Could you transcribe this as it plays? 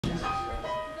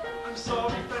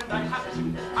sorry, friend, I have to.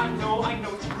 I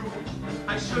know it's rude.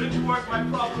 I shouldn't work my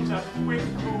problems out with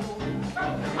food.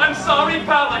 I'm sorry,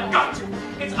 pal, I've got to.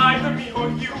 It's either me or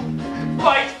you.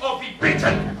 Fight or be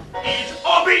beaten. Eat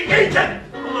or be eaten.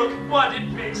 Look what it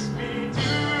makes me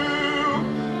do.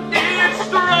 It's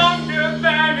stronger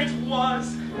than it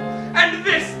was. And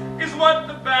this is what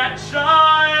the bad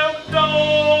child does.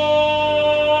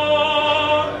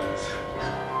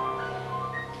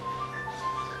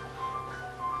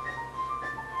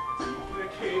 In a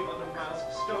cave under miles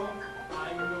of stone,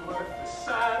 lying in the worthless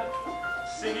sad,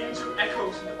 singing to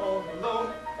echoes and all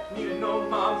alone, needed no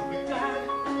mom or dad.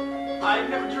 I'd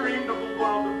never dreamed of the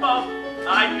world above,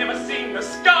 I'd never seen the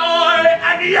sky,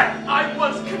 and yet I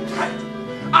was content.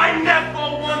 I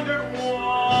never wondered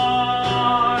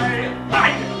why.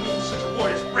 I never knew such a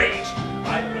warrior's rage.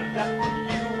 I learned that from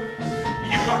you.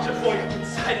 You locked your boy up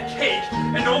inside a cage,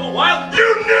 and all the while you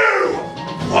knew!